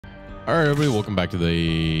All right, everybody, welcome back to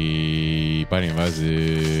the Binding of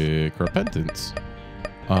Isaac Repentance.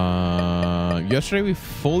 Yesterday we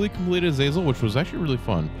fully completed Zazel, which was actually really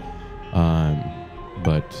fun.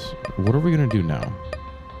 But what are we gonna do now?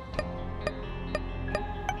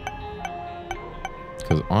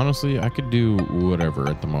 Because honestly, I could do whatever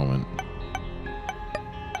at the moment.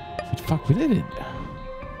 Fuck, we did it.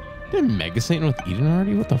 Did Mega Satan with Eden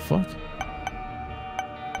already? What the fuck?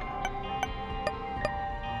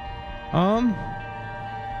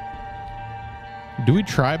 Do we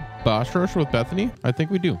try boss rush with Bethany? I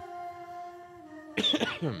think we do.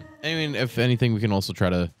 I mean, if anything, we can also try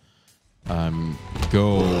to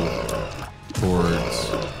go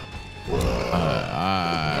towards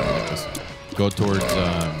go towards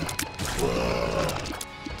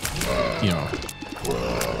you know,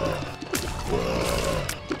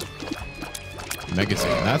 Mega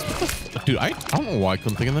Satan. That's what the dude. I don't know why I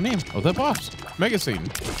couldn't think of the name of that boss. Mega Satan.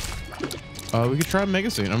 We could try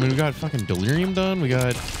Mega Satan. I mean, we got fucking Delirium done. We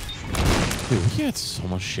got, dude, we got so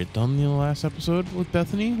much shit done in the last episode with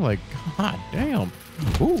Bethany. Like, god damn.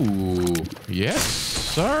 Ooh, yes,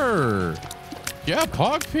 sir. Yeah,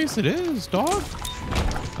 Pog face it is, dog.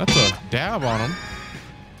 That's a dab on him.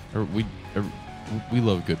 We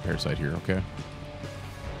love a good parasite here, okay?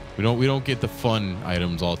 We don't get the fun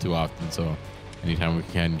items all too often, so anytime we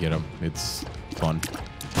can get them, it's fun.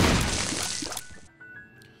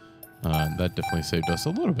 That definitely saved us a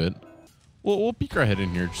little bit. We'll peek our head in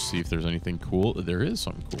here to see if there's anything cool. There is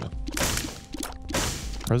something cool.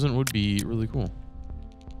 Present would be really cool.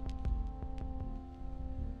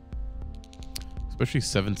 Especially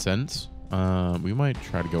 7 cents. We might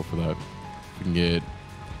try to go for that. If we can get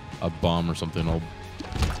a bomb or something, I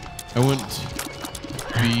wouldn't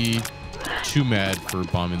be too mad for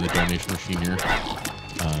bombing the donation machine here.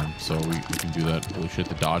 So we can do that. Holy shit,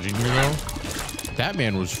 the dodging here though. That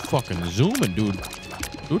man was fucking zooming, dude.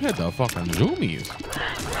 Dude had the fucking zoomies.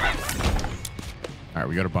 All right,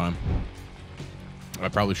 we got a bomb. I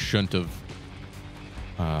probably shouldn't have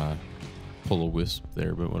pulled a wisp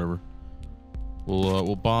there, but whatever.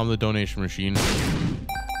 We'll bomb the donation machine.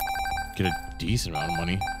 Get a decent amount of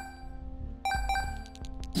money.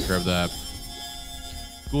 Grab that.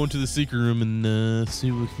 Go into the secret room and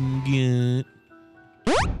see what we can get.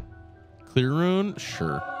 Clear rune?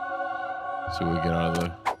 Sure. See what we get out of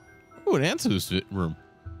the... Oh, an Ansus room.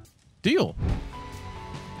 Deal.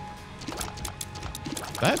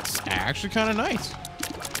 That's actually kind of nice.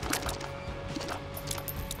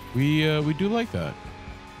 We do like that.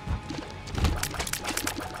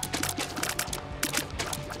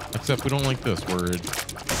 Except we don't like this, where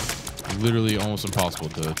it's literally almost impossible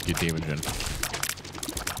to get damage in.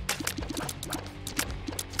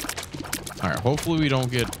 All right, hopefully we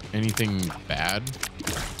don't get anything bad.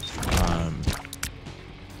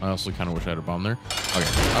 I also kind of wish I had a bomb there. Okay,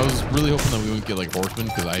 I was really hoping that we wouldn't get like horsemen,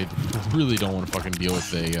 because I really don't want to fucking deal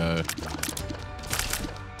with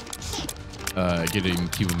getting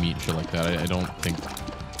Cuban meat and shit like that. I don't think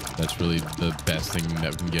that's really the best thing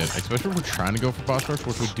that we can get, especially if we're trying to go for boss rush,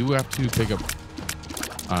 which we do have to pick up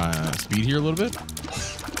speed here a little bit.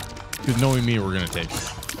 Because knowing me, we're gonna take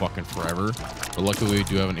fucking forever. But luckily, we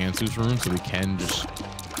do have an Ansus rune, so we can just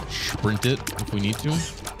sprint it if we need to.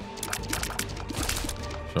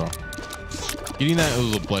 So, getting that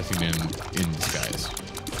was a blessing in disguise.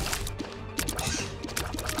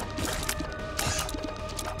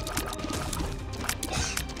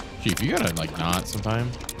 Gee, if you gotta like not sometime,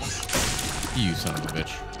 you son of a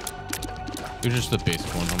bitch. It's just the basic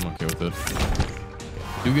one. I'm okay with it.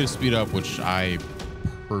 Do get a speed up, which I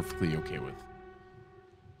perfectly okay with.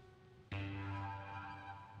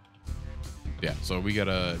 Yeah, so we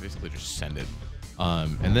gotta basically just send it.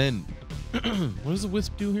 And then what does the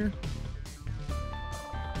wisp do here?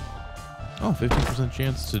 Oh, 15%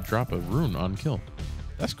 chance to drop a rune on kill.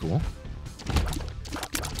 That's cool.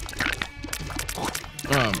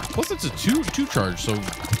 Plus it's a two charge, so we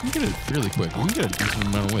can get it fairly quick. We can get a decent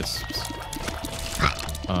amount of wisps.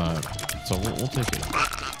 So we'll take it.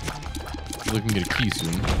 We can get a key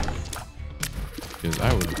soon, because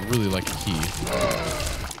I would really like a key,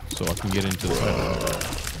 so I can get into the fight.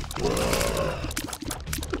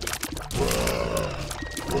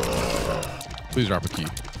 Please drop a key.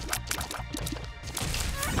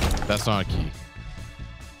 That's not a key.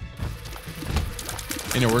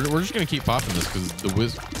 Anyway, we're just gonna keep popping this because the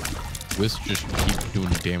wisp just keep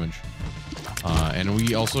doing damage. And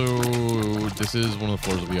we also, this is one of the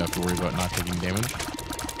floors that we have to worry about not taking damage.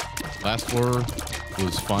 Last floor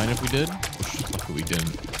was fine if we did, which luckily we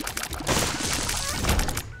didn't.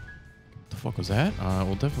 What the fuck was that?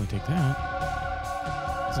 We'll definitely take that.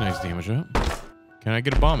 That's a nice damage up. Can I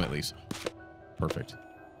get a bomb at least? Perfect.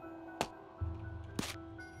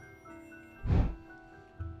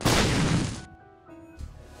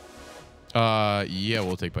 Yeah,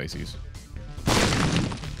 we'll take Pisces.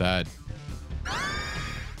 That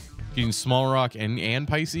getting small rock and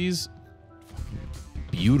Pisces,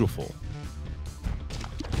 beautiful.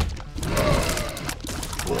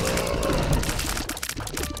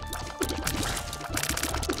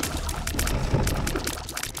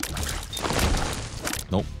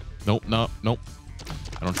 Nope. Nope. No. Nope.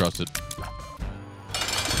 I don't trust it.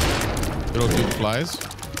 Little dude flies.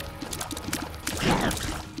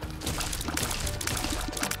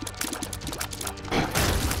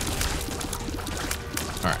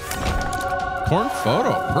 Corn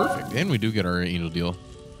photo, perfect. And we do get our angel deal.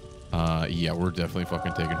 Yeah, we're definitely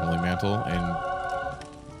fucking taking Holy Mantle, and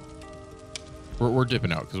we're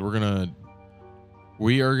dipping out because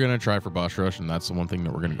we are gonna try for boss rush, and that's the one thing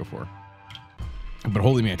that we're gonna go for. But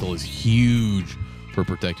Holy Mantle is huge for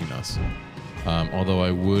protecting us. Although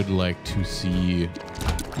I would like to see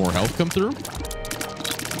more health come through.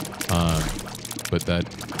 But that,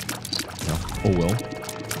 oh well,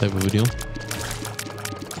 type of a deal.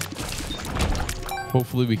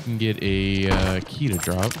 Hopefully we can get a key to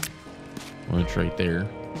drop. Well, it's right there.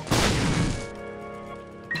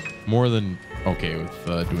 More than okay with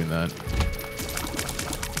doing that.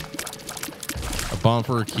 A bomb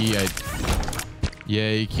for a key,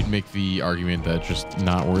 yeah, you could make the argument that it's just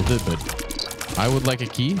not worth it, but I would like a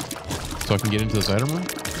key so I can get into this item room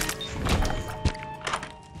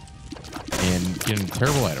and get a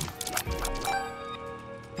terrible item.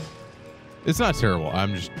 It's not terrible. I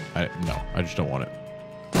just don't want it.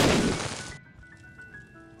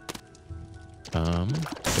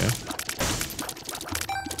 Okay.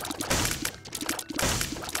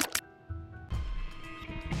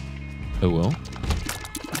 Oh well.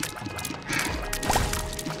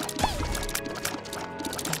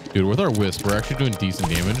 Dude, with our wisp, we're actually doing decent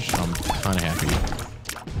damage. I'm kind of happy.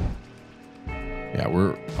 Yeah,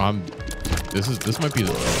 this might be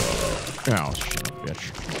the. Oh shit,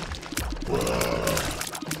 bitch.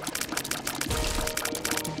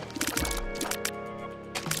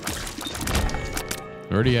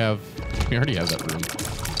 We already have that room.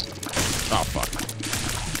 Oh fuck.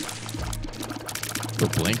 The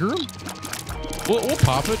blank room? We'll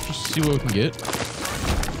pop it just to see what we can get.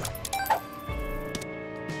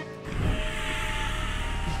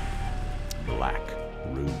 Black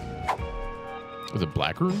room. Was it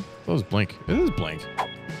black room? That was blank. It is blank.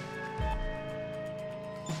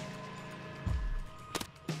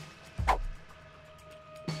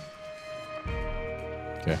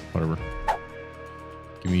 Okay, whatever.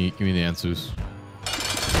 Give me the answers.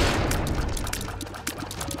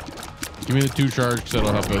 Give me the 2 charge, because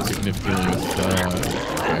that'll help us significantly with,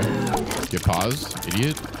 okay. Get paused,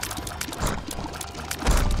 idiot.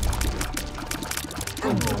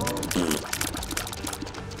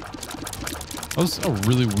 That was a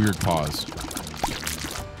really weird pause.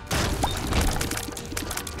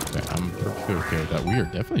 Okay, I'm perfectly okay with that. We are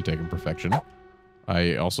definitely taking perfection.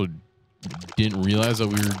 I also didn't realize that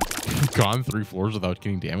we were gone 3 floors without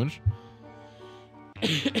getting damage.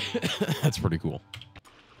 That's pretty cool.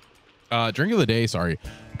 Drink of the day, sorry.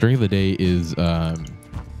 Drink of the day is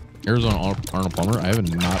Arizona Arnold Plumber. I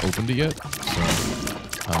haven't not opened it yet,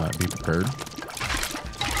 so be prepared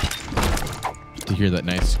to hear that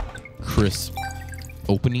nice crisp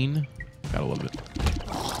opening. Gotta love it.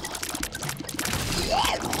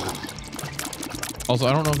 Also,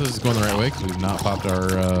 I don't know if this is going the right way because we've not popped our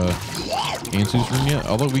Ansu's room yet.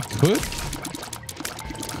 Although we could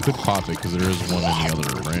pop it because there is one in the other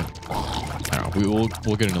room, right? I don't know.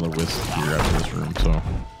 We'll get another wisp here after this room, so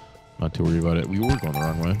not too worried about it. We were going the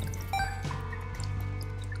wrong way.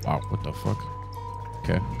 Wow, what the fuck?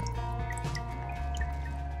 Okay.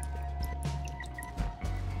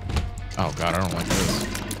 Oh god, I don't like this.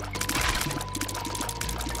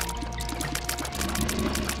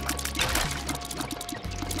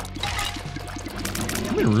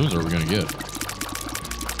 How many rooms are we gonna get?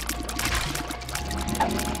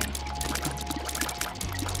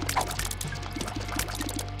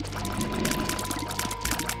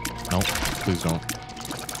 Nope, please don't.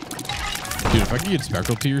 Dude, if I could get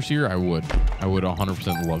spectral tears here, I would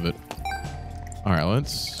 100% love it. All right,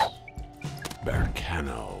 let's.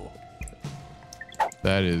 Bercano.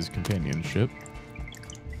 That is companionship.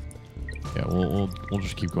 Yeah, we'll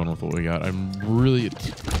just keep going with what we got. I need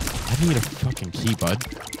a fucking key, bud.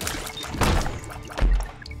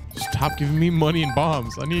 Stop giving me money and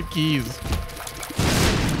bombs. I need keys.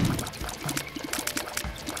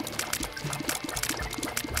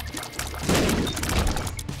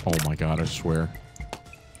 Oh my god, I swear.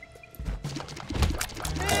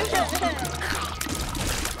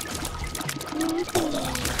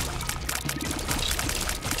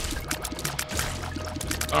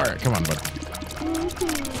 All right, come on, bud.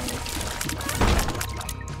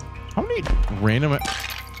 How many random...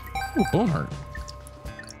 Ooh, bone heart.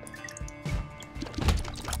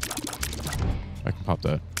 I can pop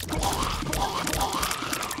that.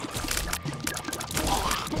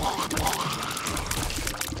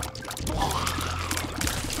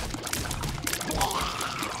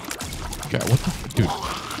 God, what the... Dude,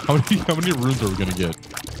 how many runes are we gonna get?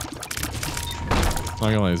 Not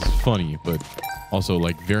gonna lie, it's funny, but also,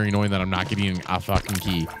 like, very annoying that I'm not getting a fucking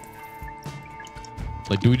key.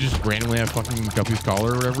 Like, do we just randomly have fucking Guppy's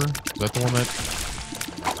Collar or whatever? Is that the one that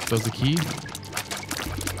does the key?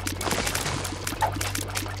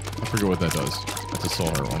 I forget what that does. That's a Soul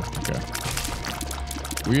Heart one. Okay.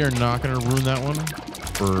 We are not going to ruin that one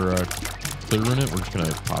for clear rune it. We're just going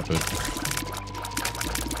to pop it.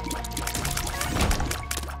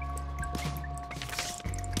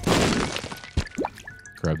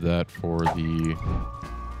 Grab that for the...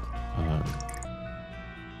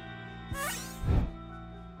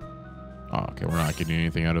 oh, okay, we're not getting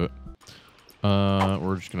anything out of it.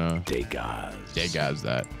 We're just gonna Degaz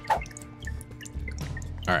that.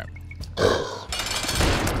 All right.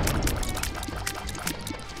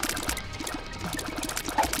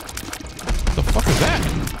 What the fuck is that?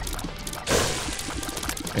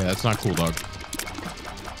 Yeah, that's not cool, dog.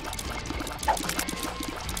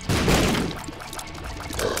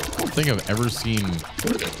 I don't think I've ever seen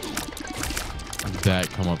that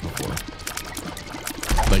come up before.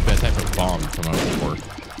 Like that type of bomb come out before.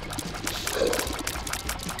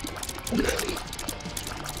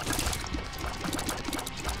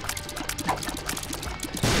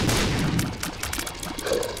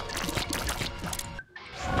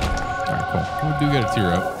 Alright, cool. We do get a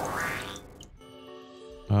tier up.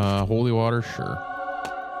 Holy water, sure.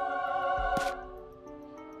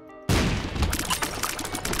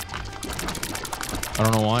 I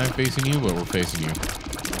don't know why I'm facing you, but we're facing you.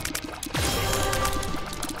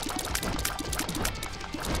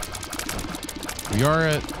 We are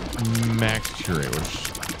at max tier rate, which,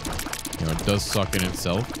 you know, it does suck in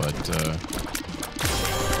itself, but,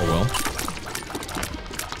 oh well.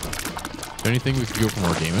 Is there anything we could go for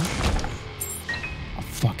more damage? A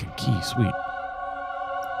fucking key, sweet.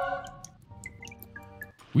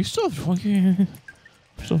 We still have fucking...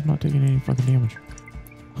 We're still not taking any fucking damage.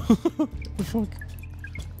 What the fuck?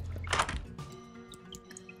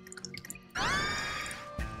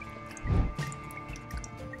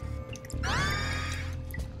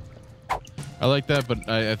 I like that, but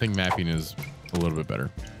I think mapping is a little bit better.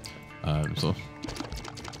 So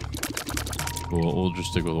we'll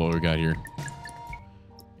just stick with what we got here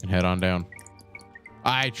and head on down.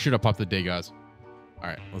 I should have popped the Degaz. All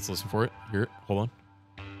right, let's listen for it. Here, hold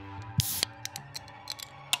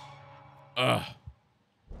on.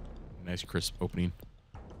 Nice crisp opening.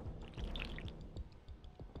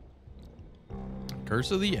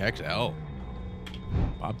 Curse of the XL.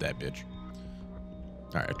 Pop that bitch.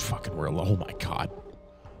 All right, fucking we're low. Oh my god.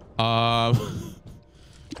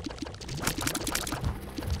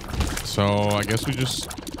 So I guess we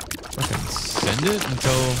just fucking send it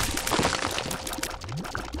until.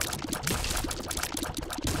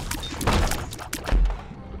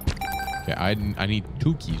 Okay, I need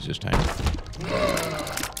 2 keys this time.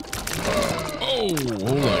 Oh,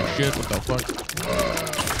 holy shit! What the fuck?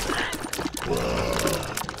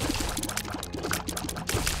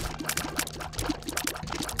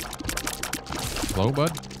 Hello,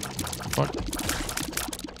 bud? Fuck.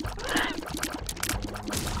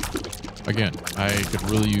 Again, I could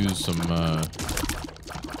really use some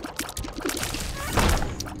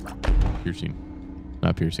piercing.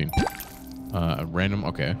 Not piercing. Random,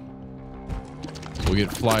 okay. So we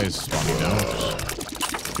get flies spawning now,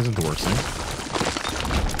 which isn't the worst thing.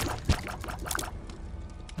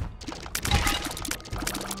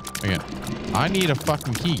 Again, I need a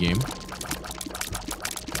fucking key game.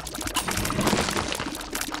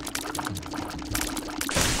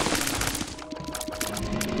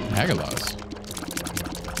 Hagalas.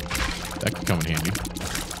 That could come in handy.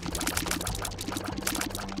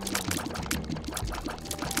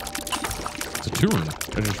 It's a 2-room.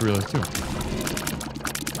 I just realized too.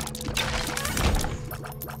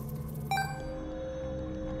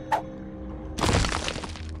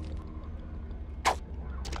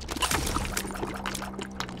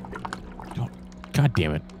 God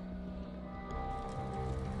damn it.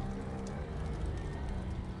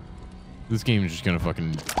 This game is just gonna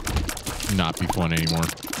fucking not be fun anymore.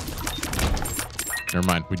 Never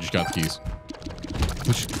mind, we just got the keys.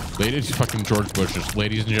 Which, ladies, fucking George Bush, just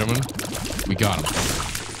ladies and gentlemen, we got him.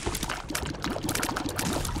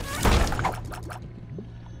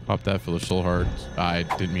 Pop that for the soul heart. I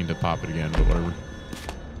didn't mean to pop it again, but whatever.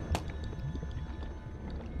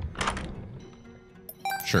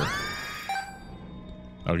 Sure.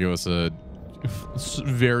 That'll give us a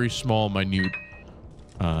very small, minute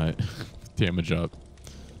damage up.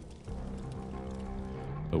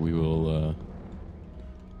 But we will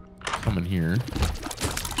come in here.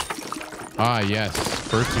 Ah, yes.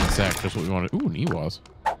 Bursting sack. Just what we wanted. Ooh, an EWAS.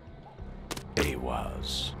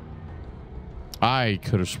 AWAS. I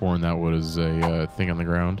could have sworn that was a thing on the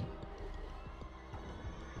ground.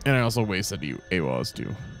 And I also wasted AWAS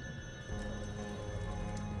too.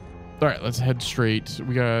 All right, let's head straight.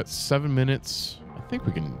 We got 7 minutes. I think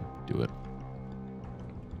we can do it.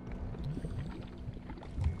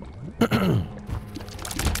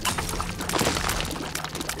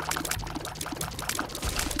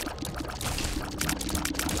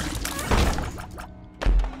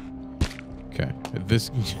 Okay, this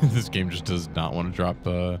game just does not want to drop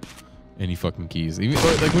any fucking keys. Even,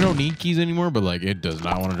 like, we don't need keys anymore, but like it does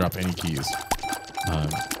not want to drop any keys.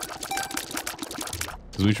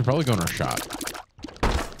 Because we should probably go in our shop.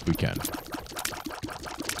 If we can.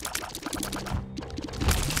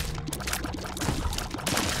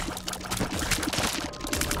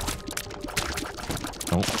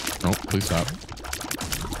 Nope, nope, please stop.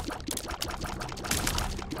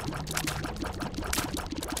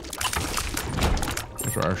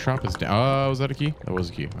 Our shop is down. Oh, was that a key? That was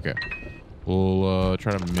a key. Okay. We'll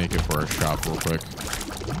try to make it for our shop real quick.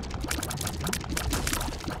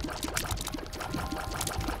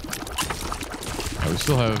 We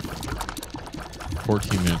still have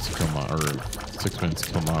 14 minutes to come on, or 6 minutes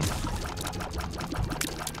to come on.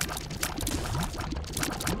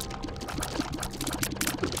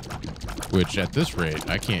 Which, at this rate,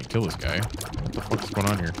 I can't kill this guy. What the fuck is going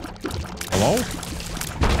on here? Hello?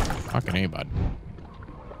 Fucking A, bud.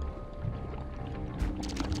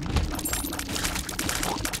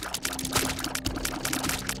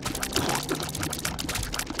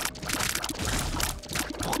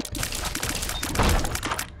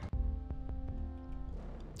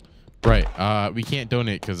 Right, we can't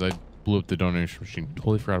donate because I blew up the donation machine.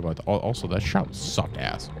 Totally forgot about that. Also, that shot sucked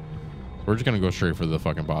ass. We're just gonna go straight for the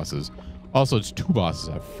fucking bosses. Also, it's 2 bosses.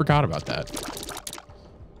 I forgot about that.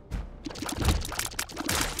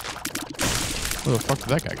 Where the fuck did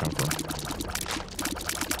that guy come from?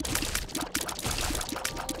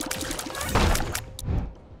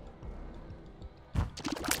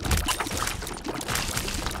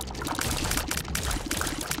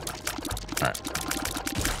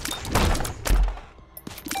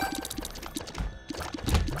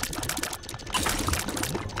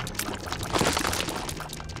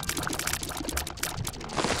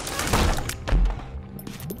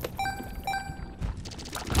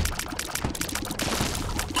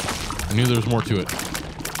 I knew there was more to it.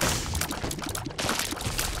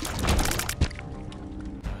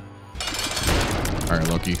 All right,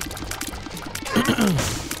 Loki.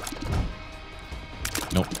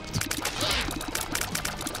 Nope.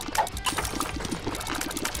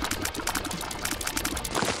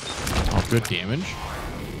 Oh, good damage.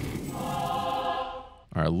 All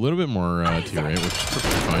right, a little bit more tier 8, which is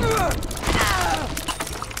perfectly fine.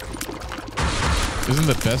 Isn't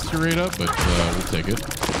the best tier 8 up, but we'll take it.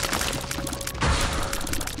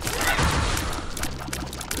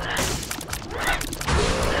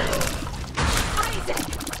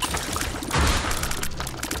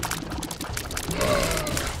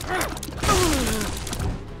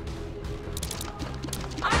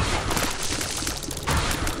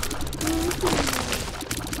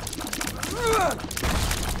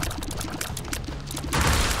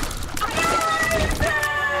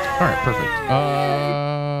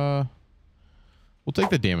 We'll take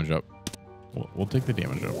the damage up. We'll take the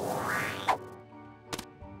damage up.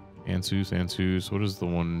 Ansus. What is the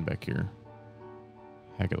one back here?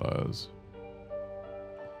 Hagalaz.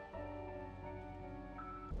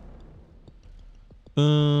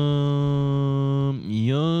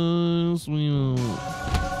 Yes, we will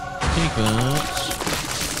take that.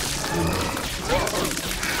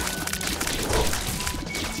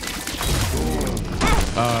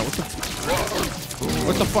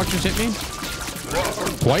 What the fuck just hit me?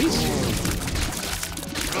 Twice?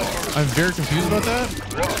 I'm very confused about that.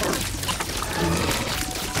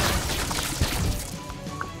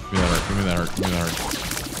 Give me that heart. Give me that heart. Give me that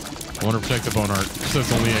heart. I want to protect the bone heart. So it's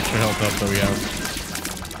the only extra health up that we have.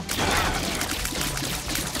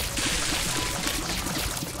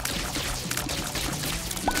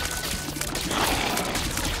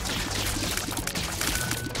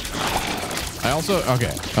 I also,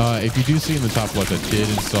 okay, if you do see in the top left, I did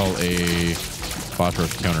install a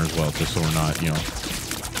phosphorus counter as well, just so we're not, you know,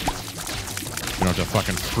 we don't have to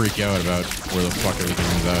fucking freak out about where the fuck everything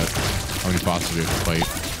is at. How many bosses we have to fight.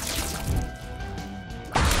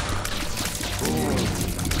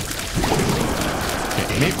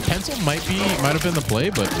 Okay, maybe pencil might have been the play,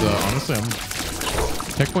 but honestly,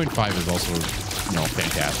 Tech Point 5 is also, you know,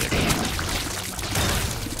 fantastic.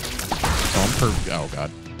 So I'm perfect. Oh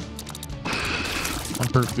god, I'm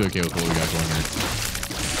perfectly okay with what we got going here.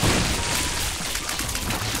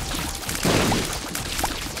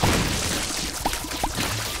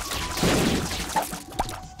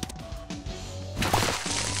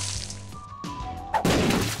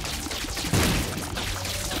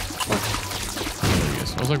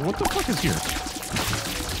 I was like, what the fuck is here?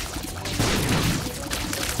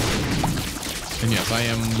 And yes, I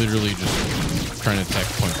am literally just trying to tech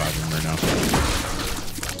 0.5 him right now.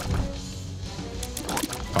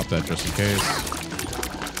 Pop that just in case.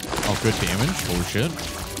 Oh, good damage. Holy shit.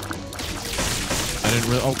 I didn't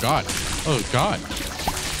really... Oh, God. Oh, God.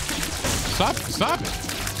 Stop. Stop it.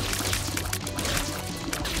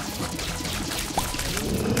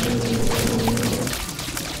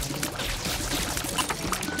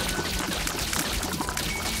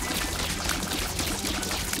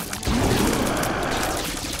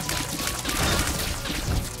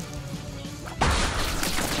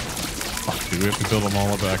 We have to build them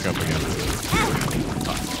all back up again.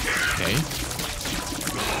 Okay.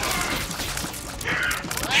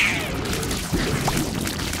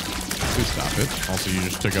 Please stop it. Also, you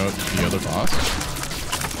just took out the other boss.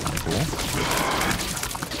 Cool.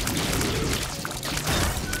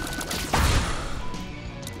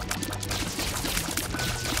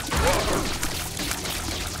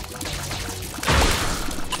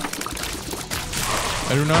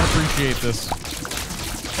 I do not appreciate this.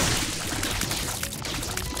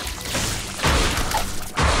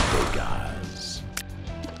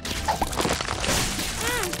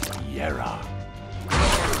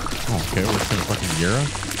 Okay, we're just gonna fucking Yara.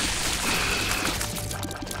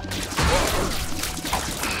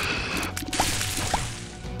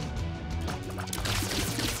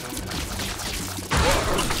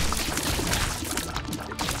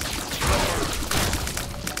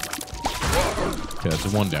 Okay, that's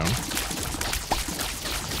one down.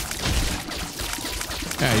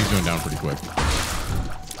 Yeah, he's going down pretty quick.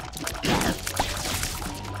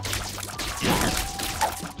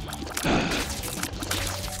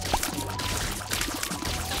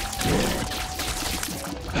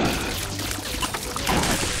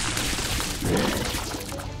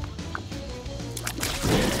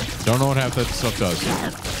 Don't know what half that stuff does.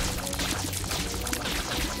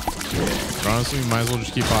 But honestly, we might as well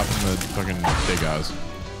just keep popping the fucking big guys.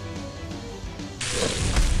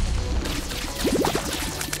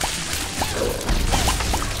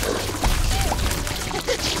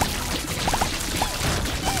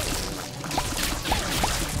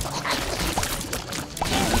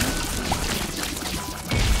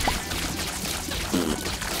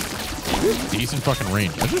 Decent fucking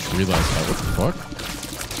range. I just realized that. What the fuck?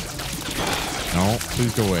 No,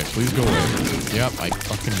 please go away. Please go away. Yep, I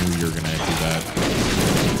fucking knew you were gonna do that.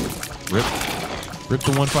 Rip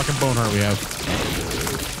the one fucking bone heart we have.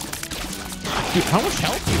 Dude, how much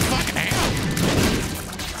health do you fucking have?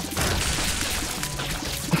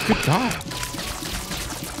 Good God.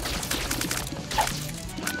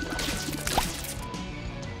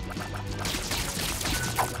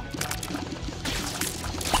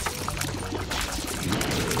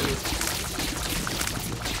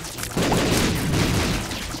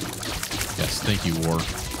 Thank you, War.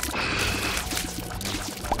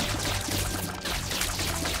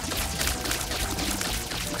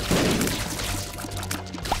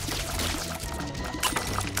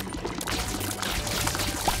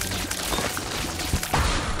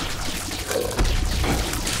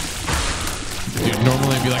 Dude,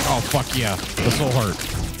 normally I'd be like, oh, fuck yeah, the soul heart.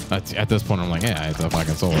 At this point, I'm like, yeah, it's a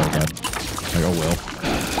fucking soul heart. Like, oh, well.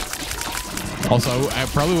 Also, I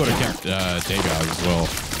probably would have kept Dagon as well.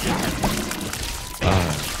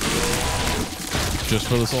 Just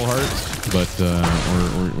for the soul hearts, but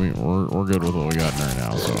we're good with what we got right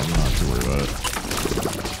now, so I'm not too worried about it.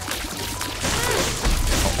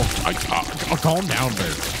 I'll calm down,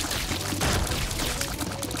 Bear.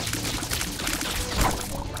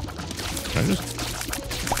 Can I just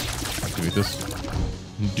activate this?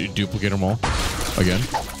 Duplicate them all again?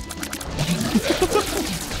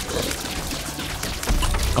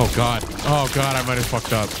 Oh god! Oh god! I might have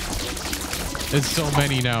fucked up. It's so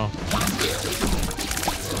many now.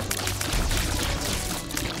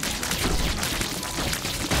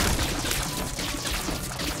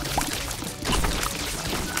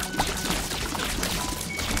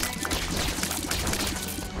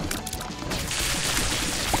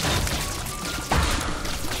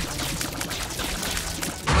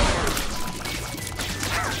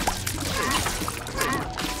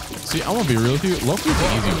 See, I'm gonna be real with you. Loki's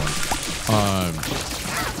an easy one.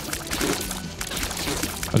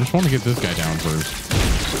 I just want to get this guy down first.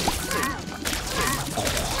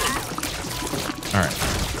 All right.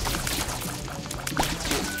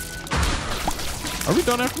 Are we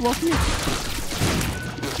done after Loki?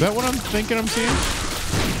 Is that what I'm thinking I'm seeing?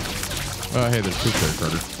 Hey, there's two player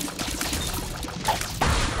Carter.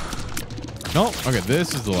 No, okay,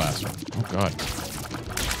 this is the last one. Oh god.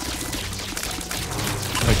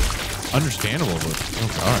 Like, understandable, but oh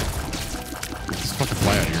god. Get this fucking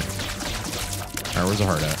fly out of here. Alright, where's the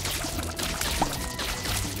heart at?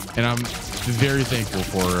 And I'm very thankful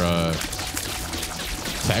for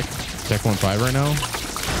Tech 1.5 right now.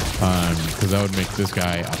 Because that would make this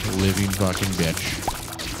guy a living fucking bitch.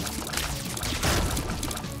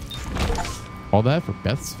 All that for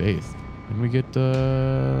Beth's faith. And we get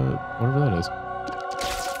whatever that is.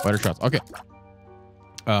 Lighter shots. Okay.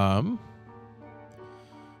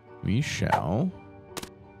 We shall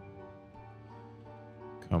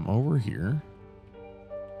come over here.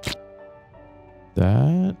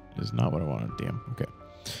 That is not what I wanted. Damn. Okay.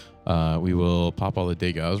 We will pop all the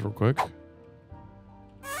Degas real quick.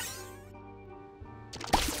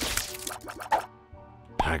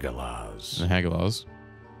 Hagalaz. The Hagalaz.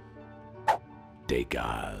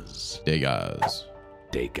 Degas. Degas.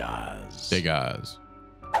 Degas. Degas.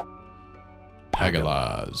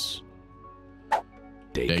 Hagalaz.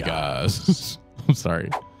 Degas. I'm sorry.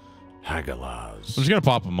 Hagalaz. I'm just gonna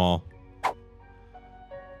pop them all.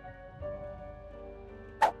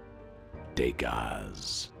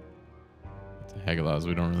 Degas. Hagalaz.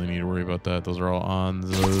 We don't really need to worry about that. Those are all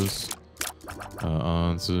Onzos.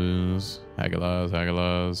 Onzus. Hagalaz.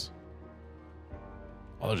 Hagalaz.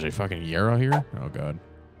 Oh, there's a fucking Yarrow here? Oh, God.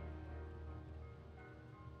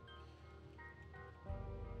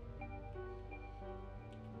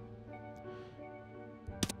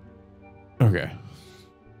 Okay.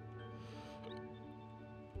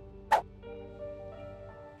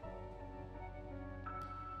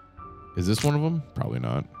 Is this one of them? Probably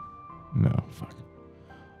not. No, fuck.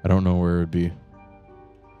 I don't know where it would be. You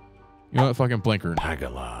know what? Fucking Blanker.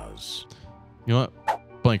 Hagalaz. You know what?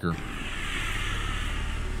 Blanker.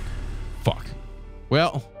 Fuck.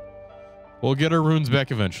 Well, we'll get our runes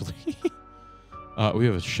back eventually. We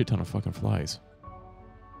have a shit ton of fucking flies.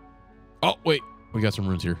 Oh, wait. We got some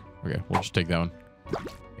runes here. Okay, we'll just take that one.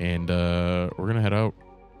 And we're going to head out.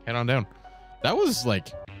 Head on down. That was like...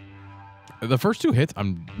 The first two hits,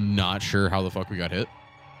 I'm not sure how the fuck we got hit.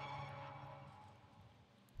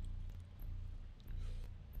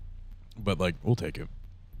 But, like, we'll take it.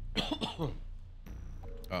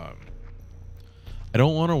 I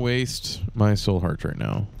don't want to waste my soul hearts right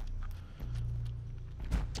now.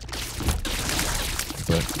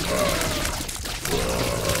 But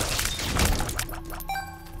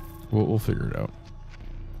we'll figure it out.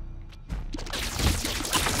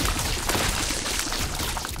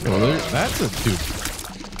 Well, that's a dude.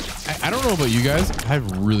 I don't know about you guys. I've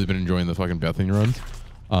really been enjoying the fucking Bethany runs.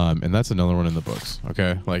 And that's another one in the books.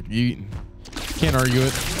 Okay, like you can't argue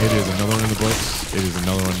it. It is another one in the books. It is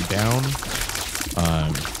another one down.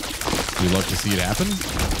 We love to see it happen.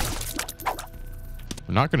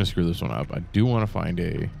 I'm not going to screw this one up. I do want to find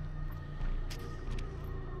a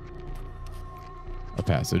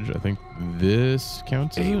passage. I think this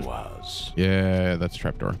counts as it. Yeah, that's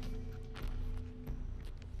trapdoor.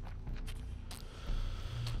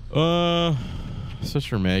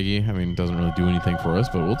 Sister Maggie. I mean, doesn't really do anything for us,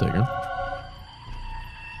 but we'll take her.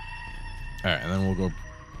 All right, and then we'll go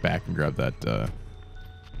back and grab that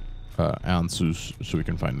ounces so we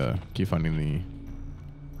can find keep finding the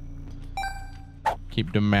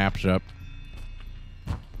keep the maps up.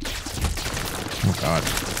 Oh god.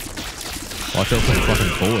 Watch out for the fucking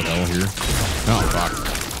bullet hell here. Oh fuck.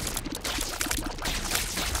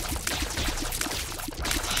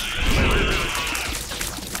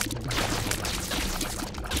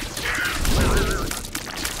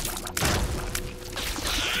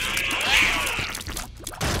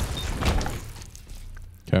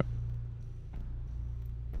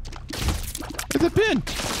 Where's it been?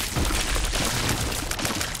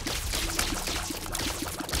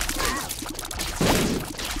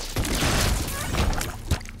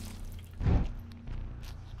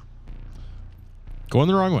 Going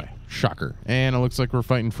the wrong way. Shocker. And it looks like we're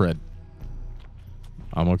fighting Fred.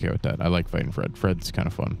 I'm okay with that. I like fighting Fred. Fred's kind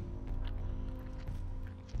of fun.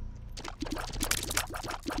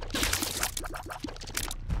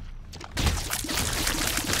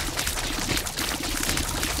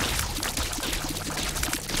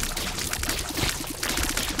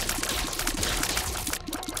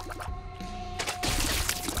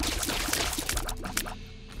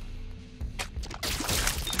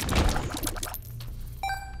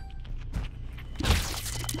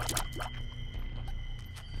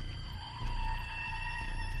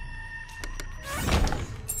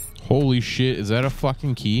 Holy shit, is that a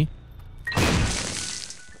fucking key?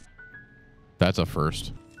 That's a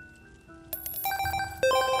first.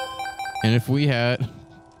 And if we had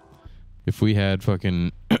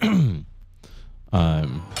fucking I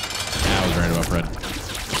was right about Fred.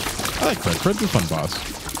 I like Fred. Fred's a fun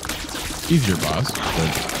boss. Easier boss,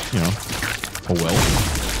 but you know, oh well.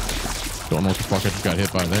 Don't know what the fuck I just got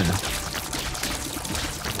hit by there.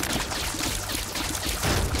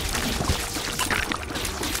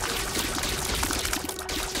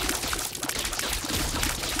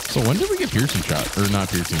 So when did we get piercing shot? Or not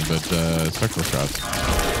piercing, but spectral shots.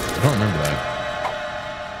 I don't remember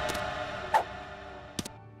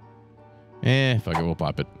that. Fuck it, we'll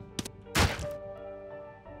pop it.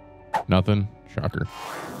 Nothing. Shocker.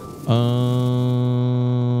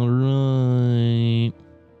 Alright.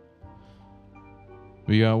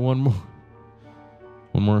 We got one more.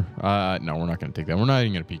 One more. No, we're not gonna take that. We're not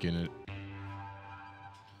even gonna peek in it.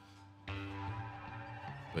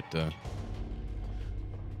 But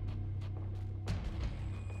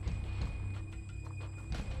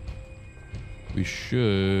we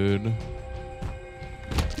should be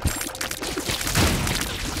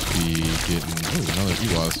getting another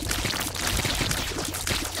EWAS.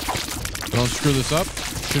 Don't screw this up.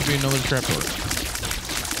 Should be another trapdoor,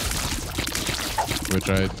 which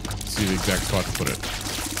I see the exact spot to put it.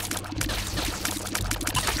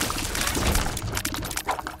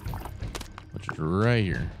 Which is right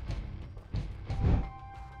here.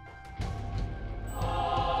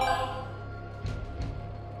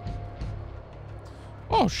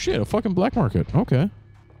 Oh shit, a fucking black market. Okay.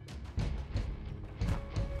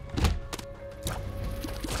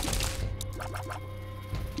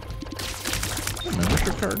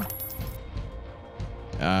 Membership card?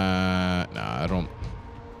 Nah, I don't.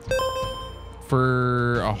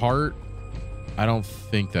 For a heart, I don't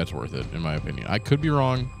think that's worth it, in my opinion. I could be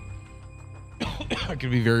wrong. I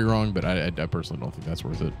could be very wrong, but I personally don't think that's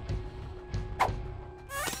worth it.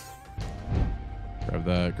 Grab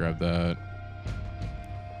that, grab that.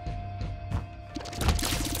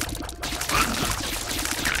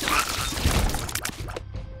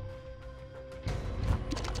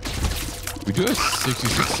 We do have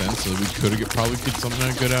 66 cents, so we could probably get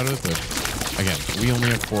something good out of it, but again, we only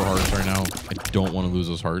have 4 hearts right now. I don't want to lose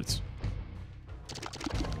those hearts.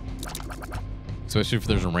 Especially if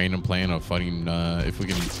there's a random plan of fighting, if we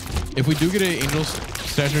do get an angel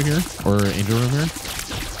statue here, or an angel room here,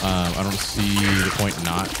 I don't see the point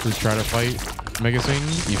not to try to fight Mega Satan,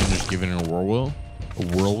 even just giving it a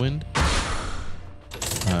whirlwind.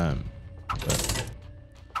 But,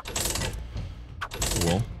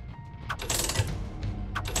 well.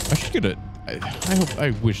 I should get it. I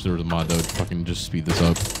wish there was a mod that would fucking just speed this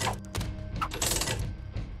up.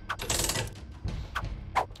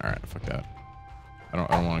 All right, fuck that. I don't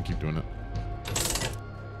want to keep doing it.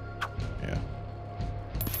 Yeah.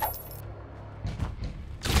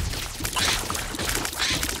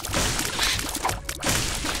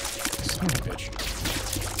 Son of a bitch.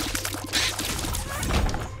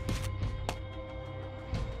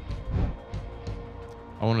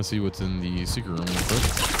 I want to see what's in the secret room real quick.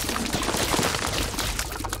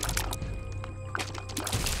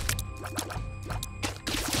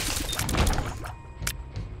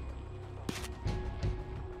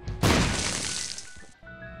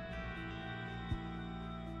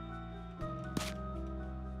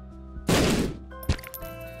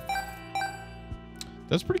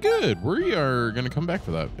 That's pretty good. We are going to come back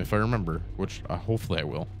for that, if I remember, which hopefully I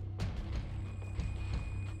will.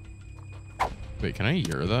 Wait, can I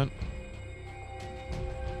hear that?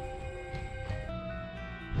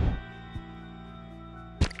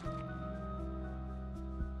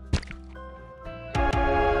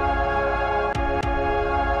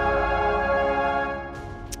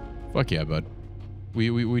 Fuck yeah, bud.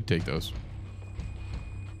 We take those.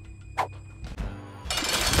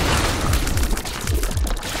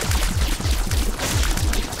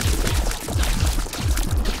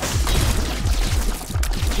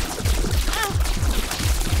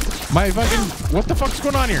 My fucking, what the fuck's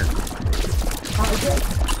going on here?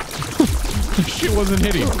 Shit wasn't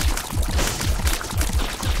hitting.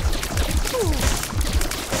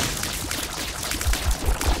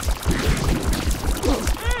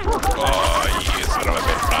 Oh, you son of a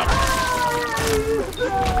bitch.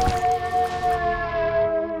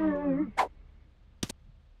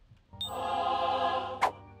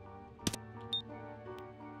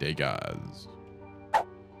 Degas. All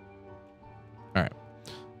right.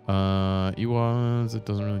 EWAS, it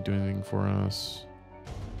doesn't really do anything for us.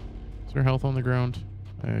 Is there health on the ground?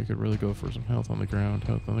 I could really go for some health on the ground.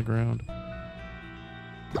 Health on the ground.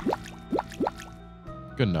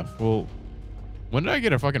 Good enough. Well, when did I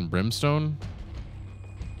get a fucking brimstone?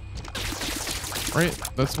 Right?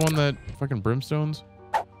 That's one that fucking brimstones.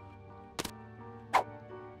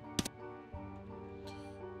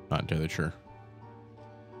 Not entirely sure.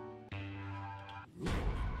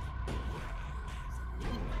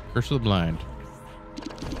 Curse of the blind.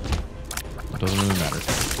 It doesn't really matter.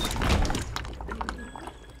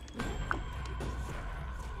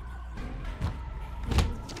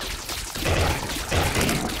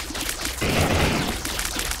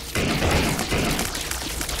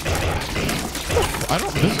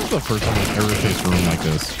 This is the first time I've ever faced a room like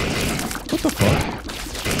this. What the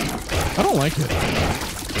fuck? I don't like it.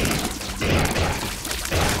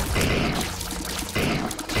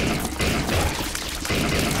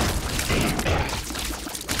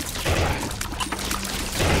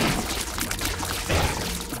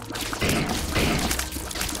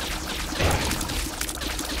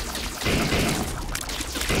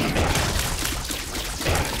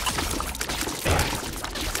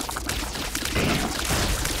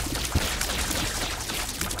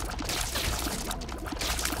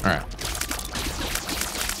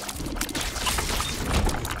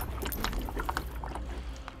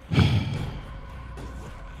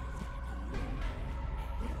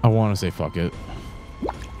 I want to say fuck it.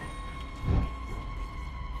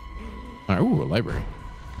 All right, ooh, a library.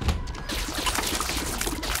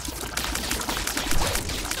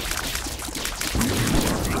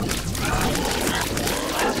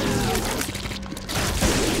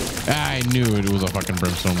 I knew it was a fucking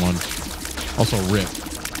brimstone one. Also, rip.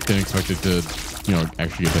 Didn't expect it to, you know,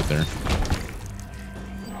 actually get hit there.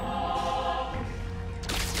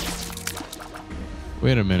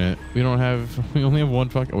 Wait a minute. We don't have... We only have one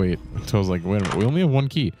fucking... Wait. So I was like, wait a minute. We only have one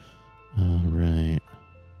key. All right.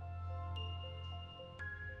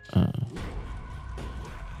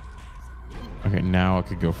 Okay, now I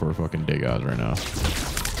could go for a fucking dig odds right now.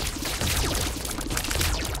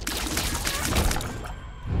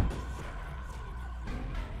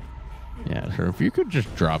 Yeah, sure. If you could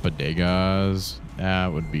just drop a dig odds, that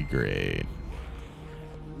would be great.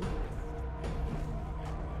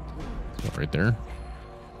 So right there.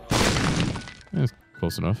 That's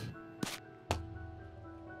close enough.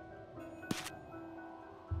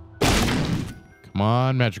 Come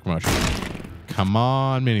on, magic mush. Come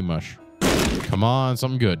on, mini mush. Come on,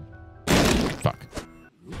 something good. Fuck.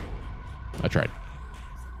 I tried.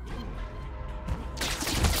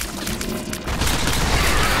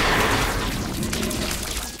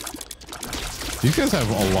 These guys have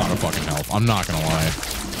a lot of fucking health. I'm not gonna lie.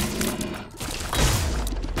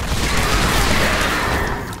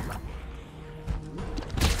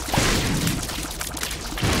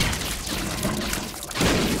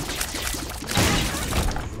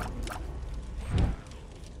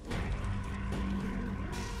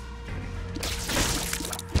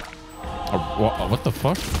 What the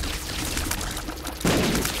fuck?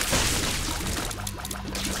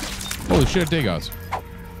 Holy shit, Dagos.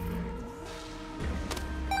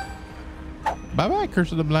 Bye-bye,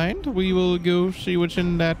 Curse of the Blind. We will go see what's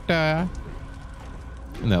in that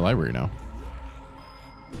library now.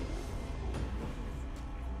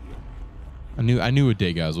 I knew a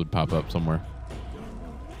Dagos would pop up somewhere.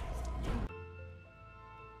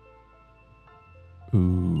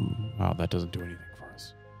 Ooh, wow, that doesn't do anything for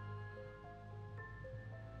us.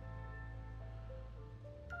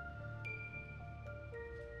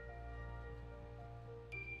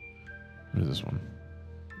 What is this one?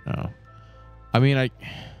 Oh. I mean, like,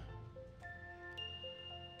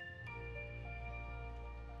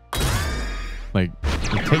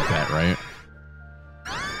 you take that, right?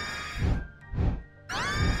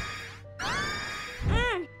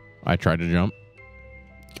 I tried to jump.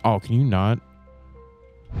 Oh, can you not?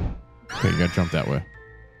 Okay, you gotta jump that way.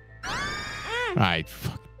 I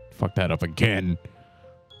fuck that up again.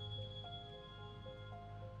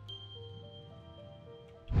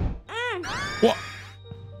 What?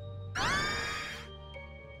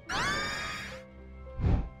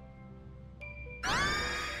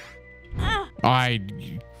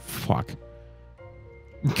 Fuck.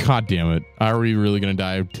 God damn it. Are we really gonna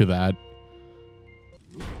die to that?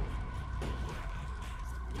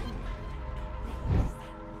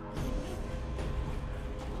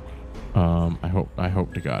 I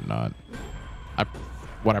hope to God not.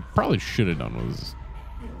 What I probably should have done was...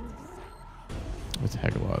 What's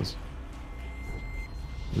Hagalaws?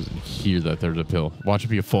 Doesn't hear that there's a pill. Watch it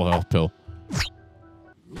be a full health pill.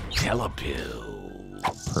 Telepill.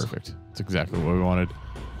 Perfect. That's exactly what we wanted.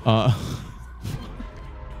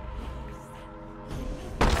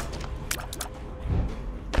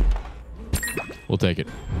 We'll take it.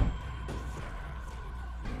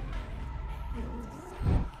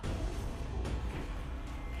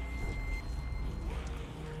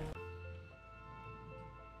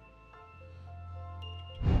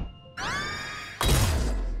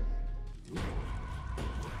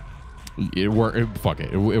 It worked. Fuck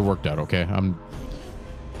it. It worked out. Okay. I'm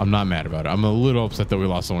not mad about it. I'm a little upset that we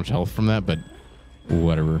lost so much health from that, but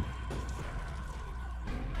whatever.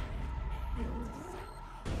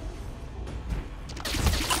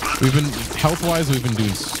 We've been health-wise, we've been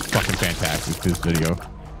doing fucking fantastic this video.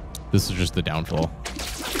 This is just the downfall.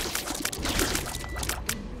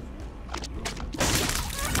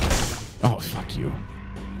 Oh, fuck you.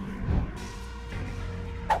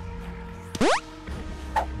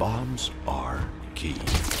 Bombs are key.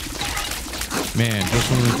 Man,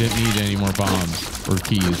 just when we didn't need any more bombs or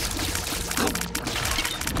keys.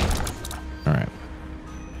 All right.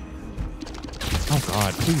 Oh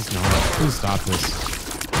God, please no. Please stop this.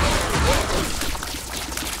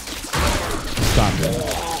 Stop it.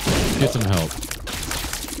 Get some help.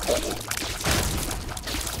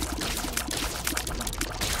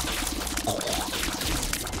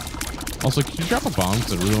 Also, can you drop a bomb?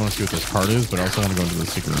 Because I really want to see what this card is, but I also want to go into the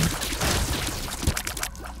secret room.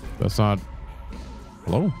 That's not...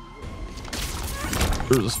 Hello?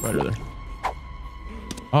 There's a spider there.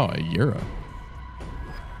 Oh, a Yura.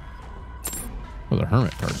 Oh, the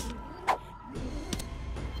hermit card.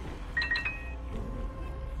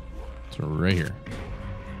 So right here.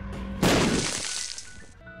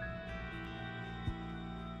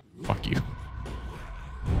 Fuck you.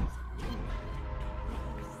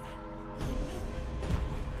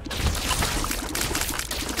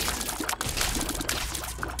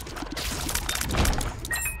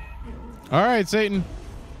 All right, Satan.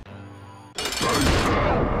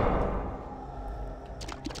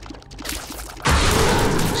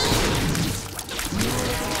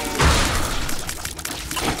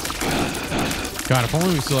 God, if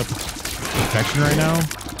only we still have protection right now.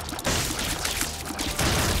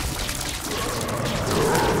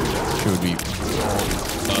 It would be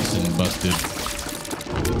busting, busted.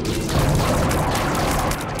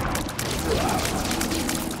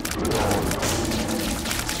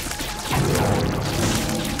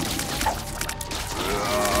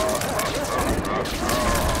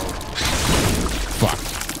 Fuck.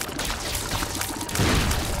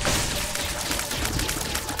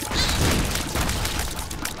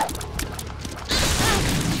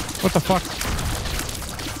 What the fuck?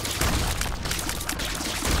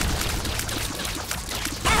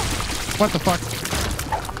 What the fuck?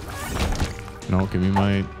 No, give me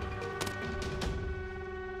my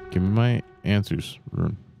answers,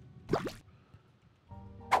 rune.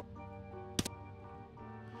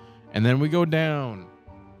 And then we go down.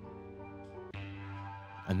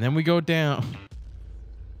 And then we go down.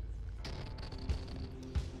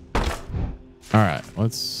 All right,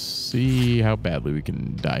 let's see how badly we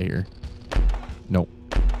can die here. Nope.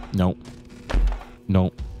 Nope.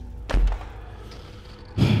 Nope.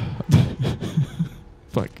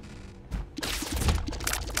 Fuck.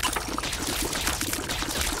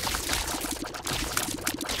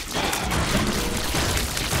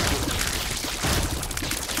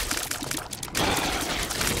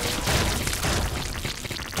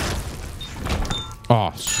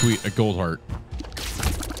 Oh, sweet, a gold heart.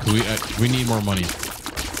 We need more money.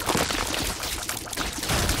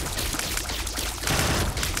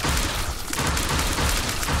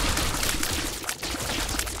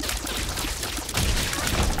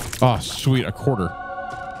 Oh, sweet, a quarter.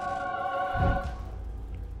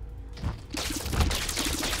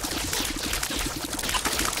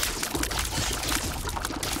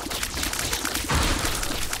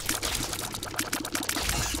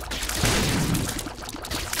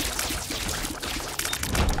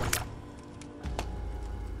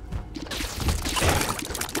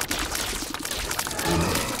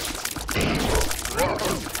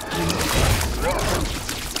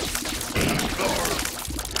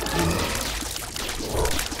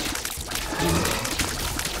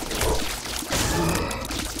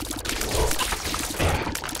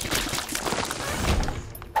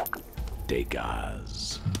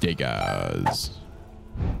 Degas.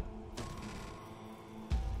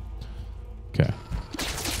 Okay.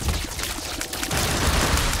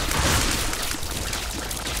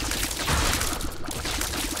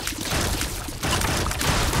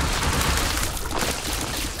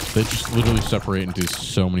 They just literally separate into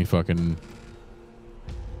so many fucking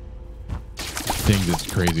things.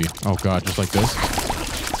 It's crazy. Oh God, just like this.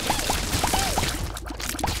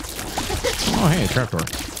 Oh, hey, a trapdoor.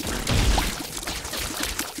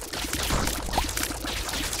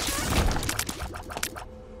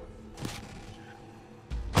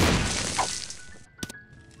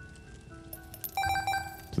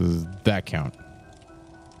 Does that count?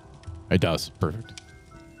 It does. Perfect.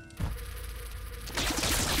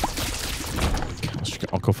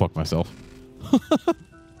 I'll go fuck myself.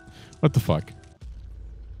 What the fuck?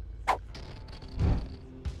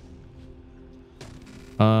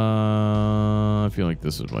 I feel like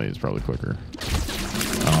this is probably quicker.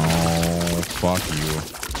 Oh, fuck you.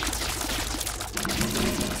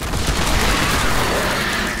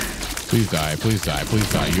 Please die, please die,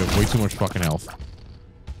 please die. You have way too much fucking health.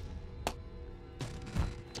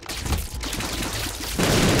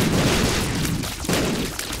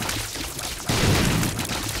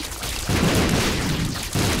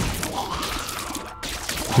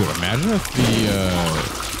 Dude, imagine if the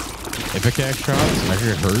Ipecac shots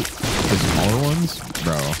actually hurt the smaller ones,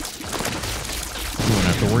 bro. You wouldn't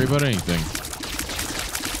have to worry about anything.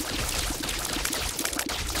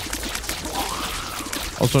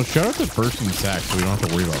 Also, shout out to bursting sacks so we don't have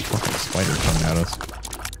to worry about fucking spiders coming at us.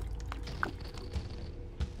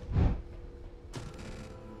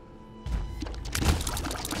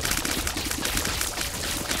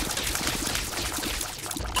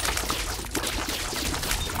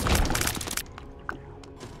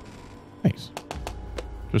 Nice.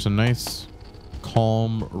 Just a nice,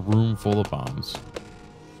 calm room full of bombs.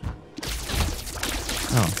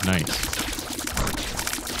 Oh, nice.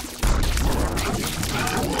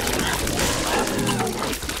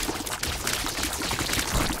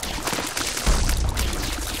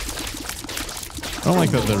 I don't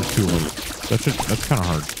like that there's two of them. That's kind of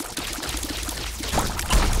hard.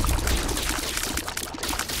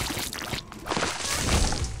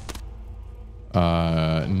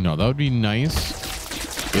 No, that would be nice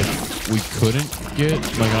if we couldn't get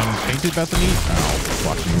like on Painted Bethany. Oh,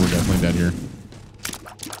 fuck me, we're definitely dead here.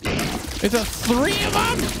 It's a 3 of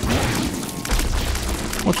them.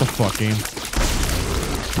 What the fuck, game?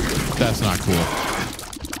 That's not cool.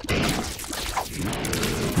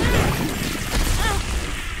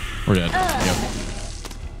 We're dead. Yep.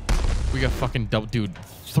 We got fucking double, dude.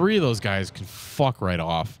 3 of those guys can fuck right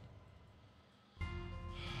off.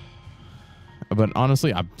 But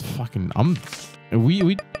honestly,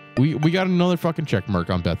 we got another fucking check mark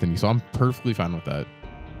on Bethany, so I'm perfectly fine with that.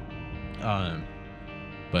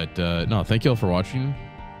 No, thank you all for watching.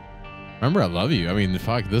 Remember, I love you. I mean,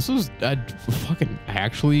 fuck, this was fucking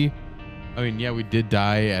actually. I mean, yeah, we did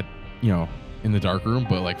die at, you know, in the dark room,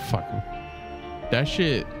 but like, fuck, that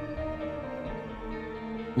shit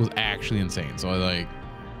was actually insane. So that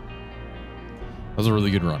was a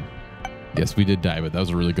really good run. Yes, we did die, but that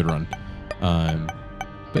was a really good run.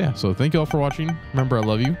 But yeah, so thank you all for watching. Remember, I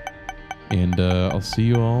love you, and I'll see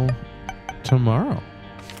you all tomorrow.